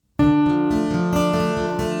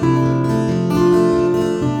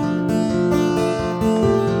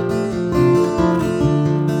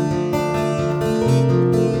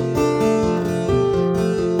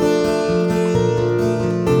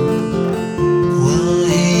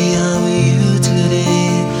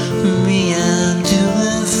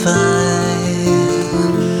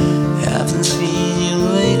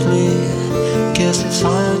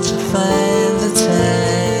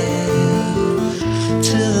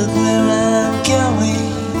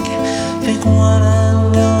like what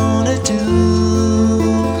I'm gonna do.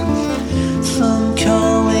 Some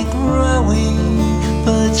call it growing,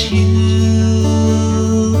 but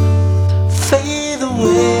you fade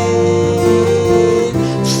away,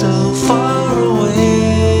 so far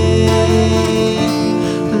away,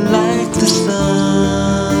 like the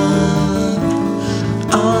sun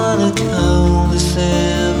on a cold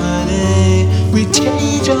December day. We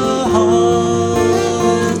change our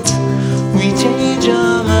hearts, we change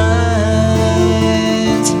our minds,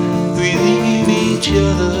 we leave each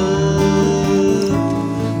other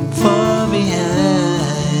far behind.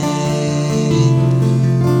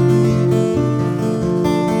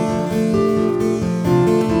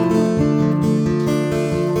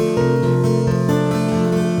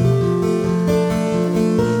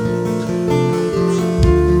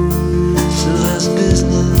 So how's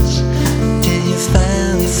business? Did you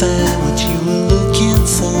finally find what you were looking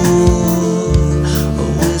for? Or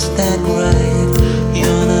was that right?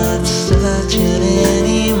 You're not searching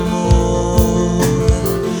anymore.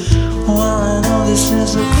 Well, I know this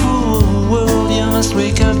is a cruel world. You must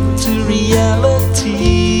wake up to reality.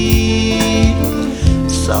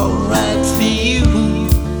 It's alright for you,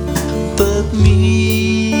 but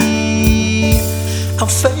me, I'll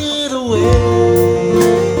fade away,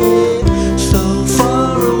 so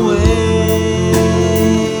far away,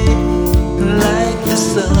 like the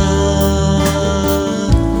sun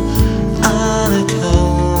on a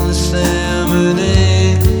cold December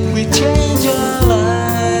day. We change our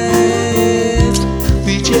lives,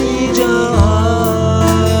 we change our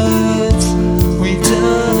hearts, we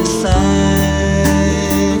turn aside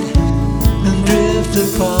and drift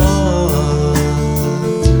apart.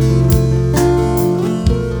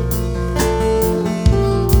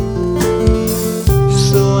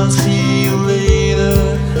 So I'll see you later.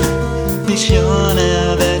 Be sure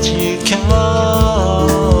now that you call.